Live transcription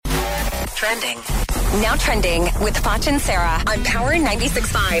trending. Now trending with Foch and Sarah on Power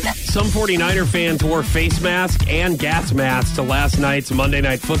 96.5. Some 49er fans wore face masks and gas masks to last night's Monday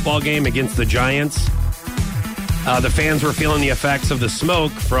Night Football game against the Giants. The fans were feeling the effects of the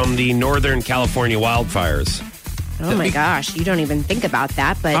smoke from the Northern California wildfires. Oh, my gosh. You don't even think about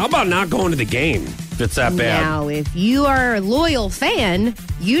that. But how about not going to the game if it's that bad? Now, if you are a loyal fan,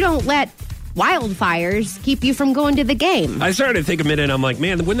 you don't let wildfires keep you from going to the game. I started to think a minute, and I'm like,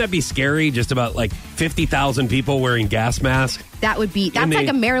 man, wouldn't that be scary? Just about like 50,000 people wearing gas masks? That's like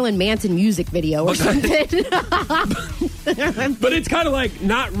a Marilyn Manson music video or something. But it's kind of like,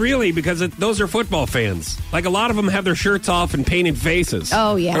 not really, because those are football fans. Like, a lot of them have their shirts off and painted faces.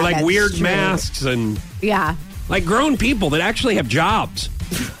 Oh, yeah. Or like that's weird true. masks and... Yeah. Like grown people that actually have jobs.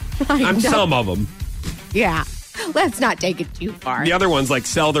 Some of them. Yeah. Let's not take it too far. The other ones like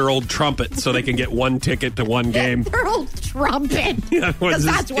sell their old trumpet so they can get one ticket to one game. Their old trumpet. Because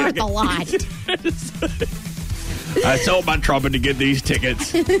that's worth a lot. I sold my trumpet to get these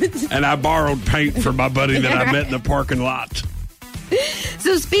tickets. And I borrowed paint from my buddy that I met in the parking lot.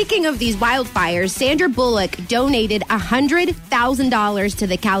 So speaking of these wildfires, Sandra Bullock donated $100,000 to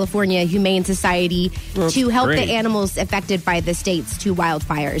the California Humane Society to help the animals affected by the state's two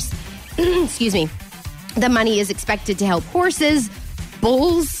wildfires. Excuse me. The money is expected to help horses,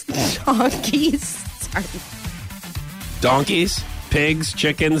 bulls, donkeys, pigs,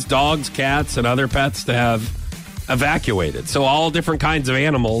 chickens, dogs, cats, and other pets to have evacuated. So all different kinds of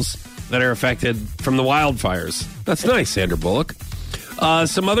animals that are affected from the wildfires. That's nice, Sandra Bullock.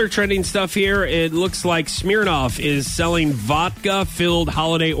 Some other trending stuff here. It looks like Smirnoff is selling vodka-filled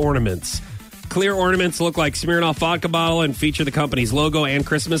holiday ornaments. Clear ornaments look like Smirnoff vodka bottle and feature the company's logo and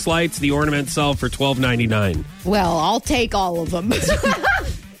Christmas lights. The ornaments sell for $12.99. Well, I'll take all of them.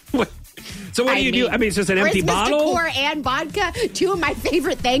 So what do you do? I mean, it's just an empty bottle? Decor and vodka, two of my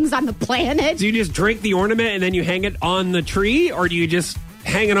favorite things on the planet. Do you just drink the ornament and then you hang it on the tree? Or do you just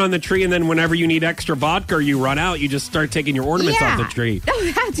hang it on the tree and then whenever you need extra vodka or you run out, you just start taking your ornaments off the tree?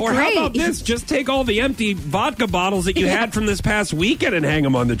 Oh, that's or great. How about this? Just take all the empty vodka bottles that you had from this past weekend and hang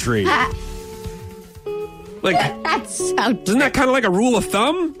them on the tree. Like, that's so isn't that kind of like a rule of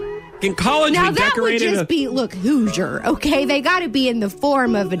thumb? In college, now we that would decorated just be, look, Hoosier, okay? They got to be in the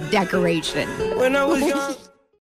form of a decoration. When I was young.